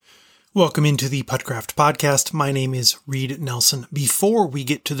Welcome into the Puttcraft Podcast. My name is Reed Nelson. Before we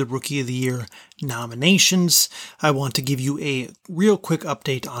get to the Rookie of the Year nominations, I want to give you a real quick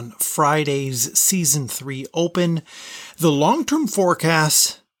update on Friday's Season 3 Open. The long-term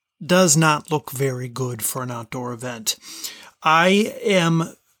forecast does not look very good for an outdoor event. I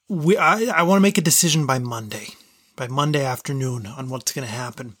want to make a decision by Monday afternoon on what's going to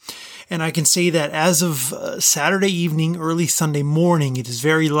happen. And I can say that as of Saturday evening, early Sunday morning, it is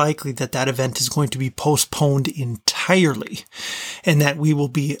very likely that that event is going to be postponed entirely and that we will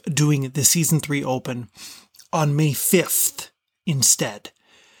be doing the Season 3 Open on May 5th instead.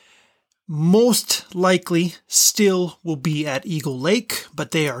 Most likely still will be at Eagle Lake,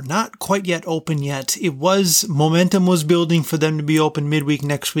 but they are not quite yet open yet. Momentum was building for them to be open midweek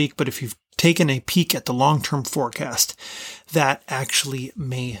next week, but if you've taken a peek at the long-term forecast, that actually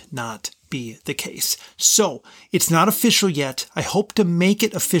may not be the case. So it's not official yet. I hope to make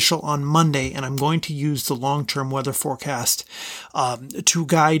it official on Monday, and I'm going to use the long-term weather forecast to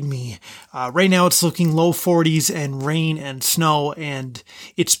guide me. Right now it's looking low 40s and rain and snow, and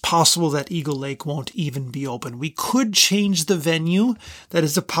it's possible that Eagle Lake won't even be open. We could change the venue. That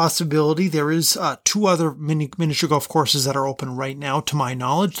is a possibility. There is two other miniature golf courses that are open right now, to my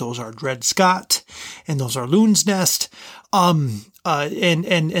knowledge. Those are Dred Scott and those are Loon's Nest. And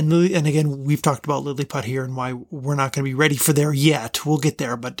again, we've talked about Lily Putt here and why we're not going to be ready for there yet. We'll get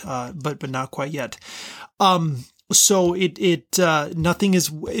there, but not quite yet. So it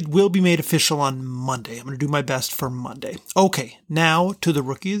will be made official on Monday. I'm going to do my best for Monday. Okay. Now to the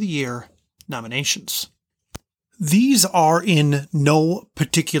Rookie of the Year nominations. These are in no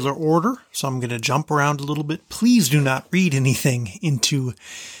particular order, so I'm going to jump around a little bit. Please do not read anything into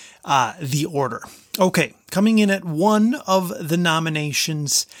the order. Okay, coming in at one of the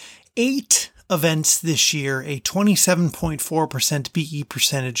nominations, 8 events this year, a 27.4% BE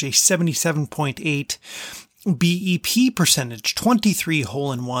percentage, a 77.8 BEP percentage, 23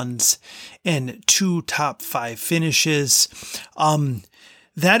 hole-in-ones, and 2 top 5 finishes.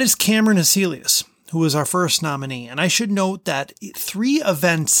 That is Cameron Heselius, who was our first nominee. And I should note that 3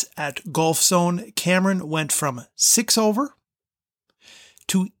 events at Golf Zone, Cameron went from 6 over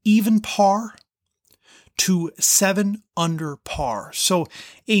to even par to 7 under par. So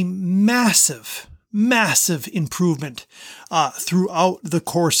a massive improvement throughout the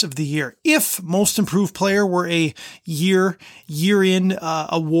course of the year. If Most Improved Player were a year-in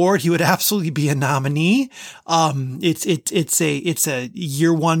award, he would absolutely be a nominee. It's a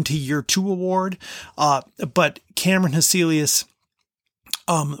year 1 to year 2 award. But Cameron Heselius,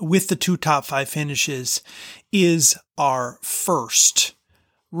 with the 2 top 5 finishes, is our first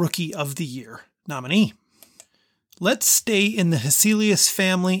Rookie of the Year nominee. Let's stay in the Heselius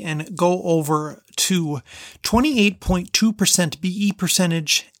family and go over to 28.2% BE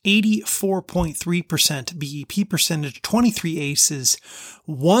percentage, 84.3% BEP percentage, 23 aces,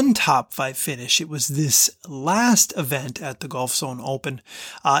 1 top 5 finish. It was this last event at the Golf Zone Open.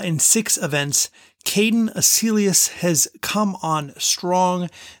 In 6 events, Caden Heselius has come on strong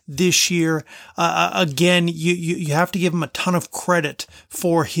this year. Again, you have to give him a ton of credit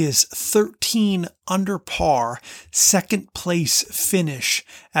for his 13 under par second place finish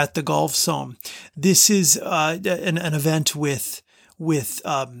at the Golf Zone. This is an event with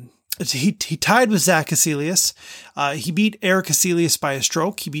he tied with Zach Heselius. He beat Eric Heselius by a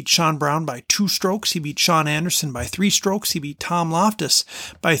stroke. He beat Sean Brown by 2 strokes. He beat Sean Anderson by 3 strokes. He beat Tom Loftus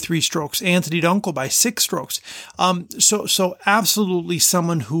by 3 strokes. Anthony Dunkel by 6 strokes. So absolutely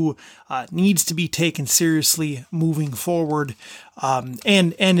someone who needs to be taken seriously moving forward,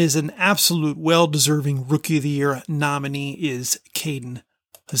 and is an absolute well-deserving Rookie of the Year nominee is Caden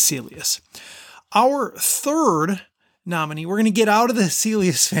Heselius. Our third nominee, we're going to get out of the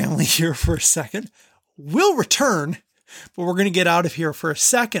Heselius family here for a second. We'll return, but we're going to get out of here for a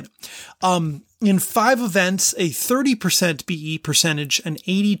second. In 5 events, a 30% BE percentage, an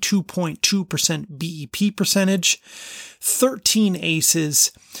 82.2% BEP percentage, 13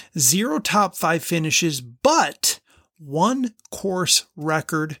 aces, 0 top 5 finishes, but 1 course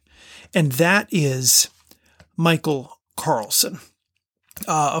record, and that is Michael Carlson.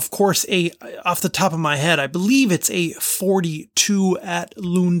 Of course, off the top of my head, I believe it's a 42 at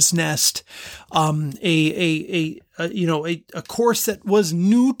Loon's Nest, a course that was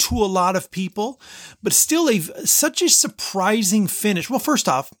new to a lot of people, but still such a surprising finish. Well, first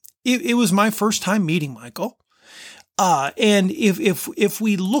off, it was my first time meeting Michael. And if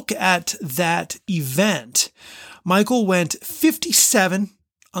we look at that event, Michael went 57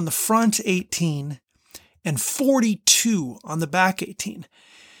 on the front 18 and 42 on the back 18.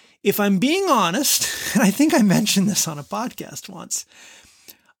 If I'm being honest, and I think I mentioned this on a podcast once,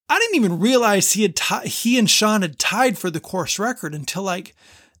 I didn't even realize he and Sean had tied for the course record until like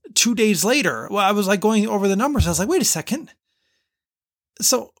 2 days later. Well, I was like going over the numbers. I was like, wait a second.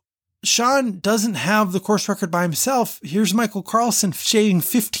 So Sean doesn't have the course record by himself. Here's Michael Carlson shaving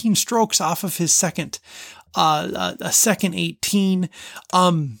 15 strokes off of his second 18.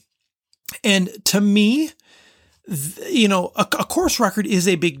 And to me, a course record is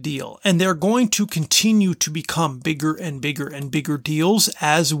a big deal, and they're going to continue to become bigger and bigger and bigger deals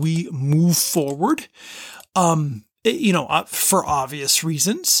as we move forward. For obvious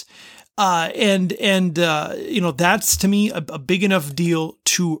reasons. That's to me a big enough deal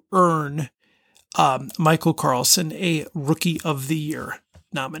to earn Michael Carlson a Rookie of the Year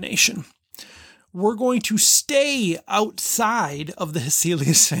nomination. We're going to stay outside of the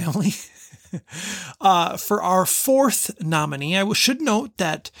Heselius family for our fourth nominee. I should note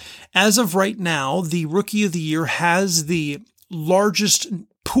that as of right now, the Rookie of the Year has the largest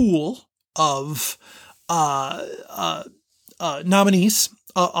pool of nominees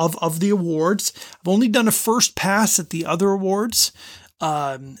of the awards. I've only done a first pass at the other awards,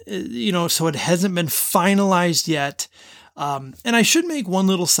 so it hasn't been finalized yet. And I should make one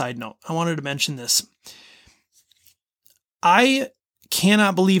little side note. I wanted to mention this. I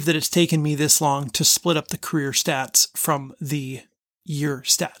cannot believe that it's taken me this long to split up the career stats from the year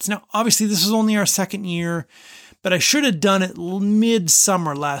stats. Now, obviously, this is only our second year, but I should have done it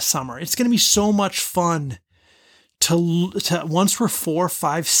mid-summer last summer. It's going to be so much fun to once we're 4,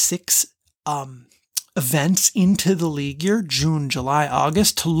 5, 6 events into the league year, June, July,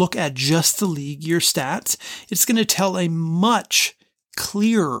 August, to look at just the league year stats. It's going to tell a much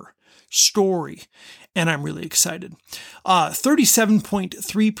clearer story, and I'm really excited.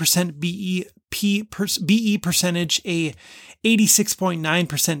 37.3% BE percentage, a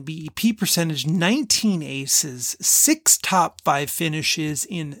 86.9% BEP percentage, 19 aces, 6 top 5 finishes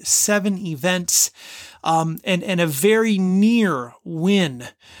in 7 events, and a very near win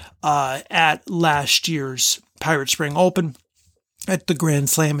at last year's Pirate Spring Open at the Grand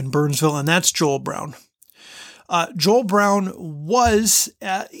Slam in Burnsville, and that's Joel Brown. Joel Brown was,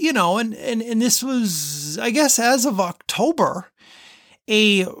 and this was, I guess, as of October,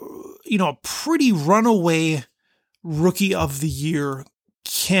 a pretty runaway Rookie of the Year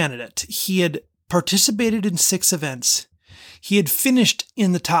candidate. He had participated in 6 events. He had finished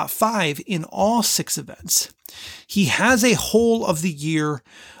in the top 5 in all 6 events. He has a Whole of the Year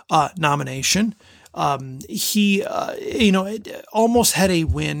nomination. He almost had a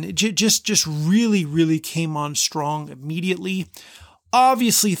win. Just really, really came on strong immediately.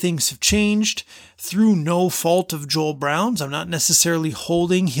 Obviously, things have changed through no fault of Joel Brown's. I'm not necessarily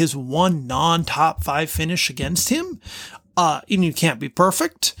holding his one non-top 5 finish against him. And you can't be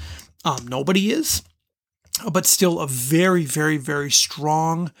perfect. Nobody is. But still a very, very, very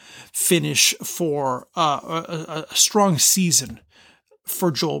strong finish for a strong season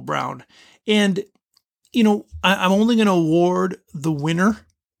for Joel Brown. And, I'm only going to award the winner.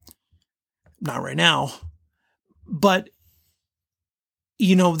 Not right now. But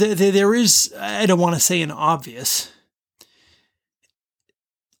there is, I don't want to say an obvious,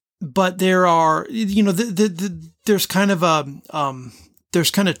 but there are, there's kind of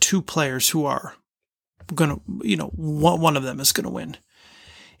 2 players who are going to, one of them is going to win.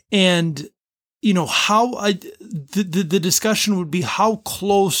 And, the discussion would be how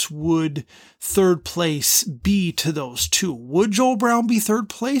close would third place be to those 2? Would Joel Brown be third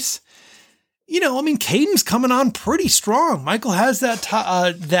place? Caden's coming on pretty strong. Michael has that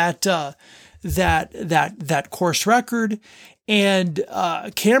course record, and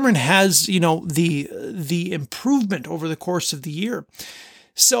Cameron has the improvement over the course of the year.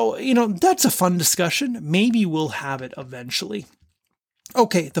 So that's a fun discussion. Maybe we'll have it eventually.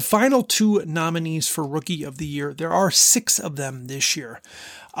 Okay, the final 2 nominees for Rookie of the Year. There are 6 of them this year.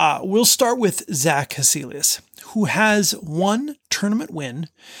 We'll start with Zach Heselius, who has 1 tournament win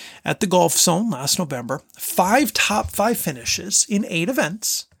at the Golf Zone last November, 5 top 5 finishes in 8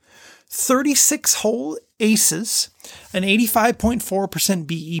 events, 36 hole aces, an 85.4%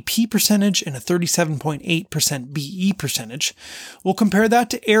 BEP percentage, and a 37.8% BE percentage. We'll compare that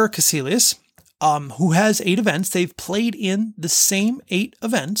to Eric Heselius, who has 8 events. They've played in the same 8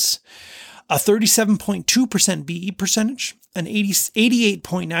 events, a 37.2% BE percentage, an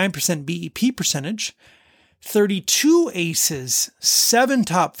 88.9% BEP percentage, 32 aces, 7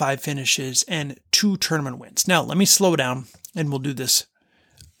 top 5 finishes, and 2 tournament wins. Now, let me slow down, and we'll do this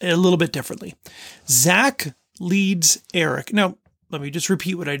a little bit differently. Zach leads Eric. Now, let me just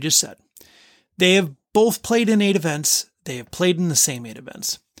repeat what I just said. They have both played in 8 events. They have played in the same 8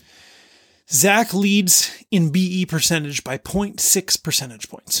 events. Zach leads in BE percentage by 0.6 percentage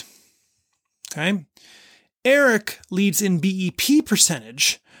points. Okay. Eric leads in BEP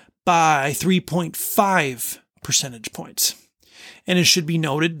percentage by 3.5 percentage points. And it should be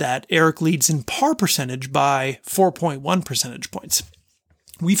noted that Eric leads in par percentage by 4.1 percentage points.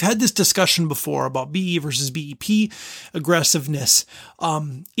 We've had this discussion before about BE versus BEP aggressiveness.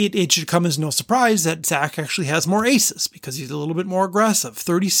 It should come as no surprise that Zach actually has more aces because he's a little bit more aggressive.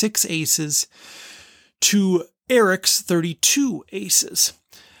 36 aces to Eric's 32 aces.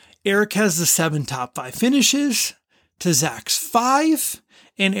 Eric has the 7 top 5 finishes to Zach's 5,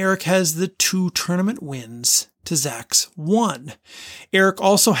 and Eric has the 2 tournament wins to Zach's 1. Eric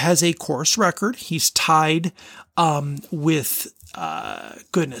also has a course record. He's tied with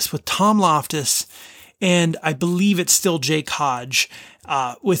Tom Loftus, and I believe it's still Jake Hodge,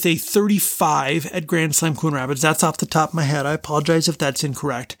 with a 35 at Grand Slam Coon Rapids. That's off the top of my head. I apologize if that's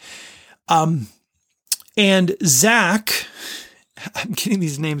incorrect. And Zach, I'm getting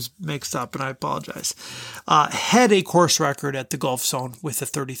these names mixed up and I apologize, had a course record at the Gulf Zone with a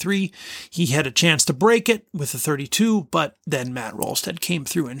 33. He had a chance to break it with a 32, but then Matt Rolstead came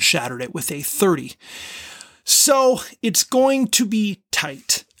through and shattered it with a 30. So it's going to be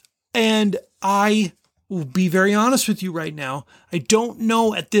tight. And I will be very honest with you right now. I don't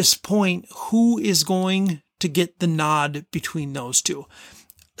know at this point who is going to get the nod between those two.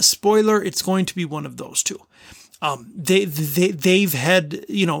 Spoiler, it's going to be one of those two. They've had,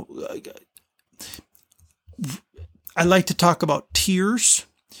 I like to talk about tiers.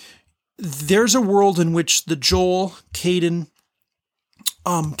 There's a world in which the Joel, Caden,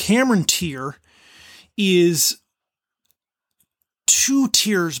 Cameron tier is 2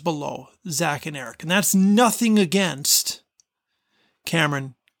 tiers below Zach and Eric. And that's nothing against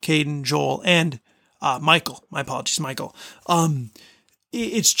Cameron, Caden, Joel, and Michael. My apologies, Michael.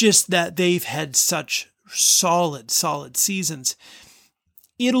 It's just that they've had such solid seasons.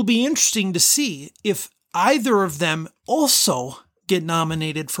 It'll be interesting to see if either of them also get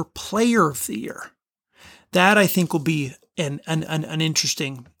nominated for Player of the Year. That I think will be an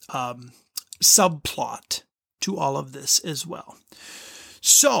interesting subplot to all of this as well.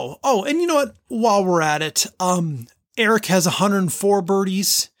 So, and you know what? While we're at it, Eric has 104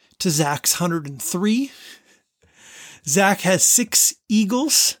 birdies to Zach's 103. Zach has 6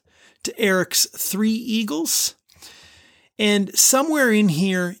 eagles to Eric's 3 eagles. And somewhere in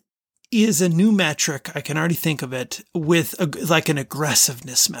here is a new metric. I can already think of it with an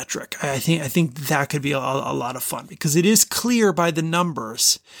aggressiveness metric. I think that could be a lot of fun because it is clear by the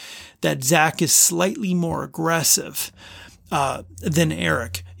numbers that Zach is slightly more aggressive than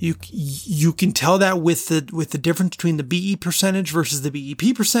Eric. You can tell that with the difference between the BE percentage versus the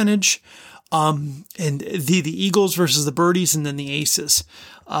BEP percentage. And the Eagles versus the birdies and then the aces.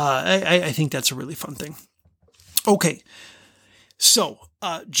 I think that's a really fun thing. Okay. So,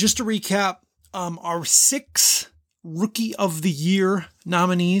 just to recap, our 6 Rookie of the Year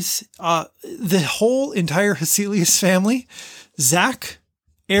nominees, the whole entire Heselius family, Zach,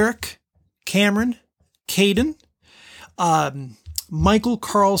 Eric, Cameron, Caden, Michael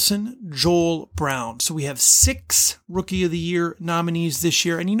Carlson, Joel Brown. So we have 6 Rookie of the Year nominees this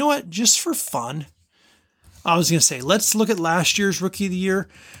year. And you know what? Just for fun, I was going to say, let's look at last year's Rookie of the Year.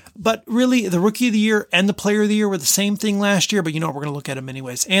 But really, the Rookie of the Year and the Player of the Year were the same thing last year. But you know what? We're going to look at them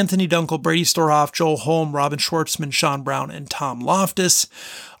anyways. Anthony Dunkel, Brady Storhoff, Joel Holm, Robin Schwartzman, Sean Brown, and Tom Loftus.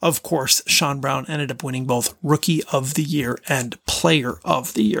 Of course, Sean Brown ended up winning both Rookie of the Year and Player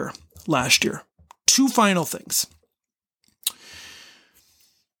of the Year last year. 2 final things.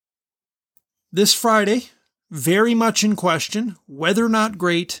 This Friday, very much in question, weather not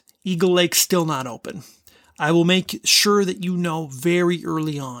great, Eagle Lake still not open. I will make sure that you know very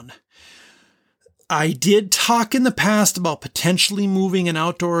early on. I did talk in the past about potentially moving an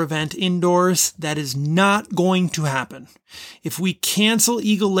outdoor event indoors. That is not going to happen. If we cancel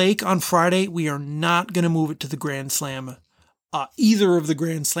Eagle Lake on Friday, we are not going to move it to the Grand Slam, either of the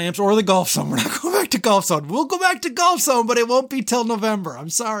Grand Slams or the Golf Zone. We're not going back to Golf Zone. We'll go back to Golf Zone, but it won't be till November. I'm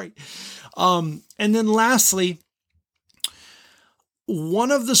sorry. And then lastly,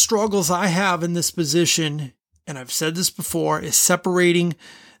 one of the struggles I have in this position, and I've said this before, is separating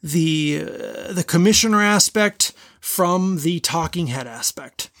the commissioner aspect from the talking head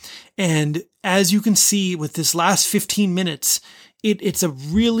aspect. And as you can see with this last 15 minutes, it's a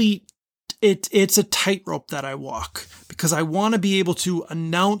tightrope that I walk because I want to be able to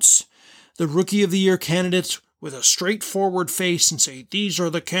announce the Rookie of the Year candidates with a straightforward face and say, these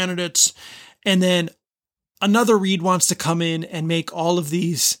are the candidates. And then another Reed wants to come in and make all of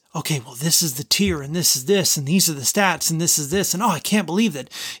these, okay, well, this is the tier and this is this and these are the stats and this is this. And oh, I can't believe that,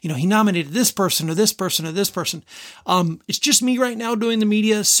 he nominated this person or this person or this person. It's just me right now doing the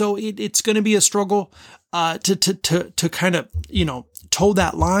media. So it's going to be a struggle to kind of, toe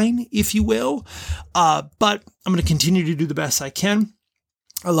that line, if you will. But I'm going to continue to do the best I can.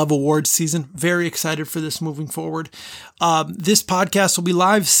 I love awards season. Very excited for this moving forward. This podcast will be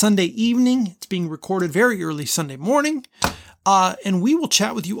live Sunday evening. It's being recorded very early Sunday morning. And we will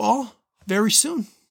chat with you all very soon.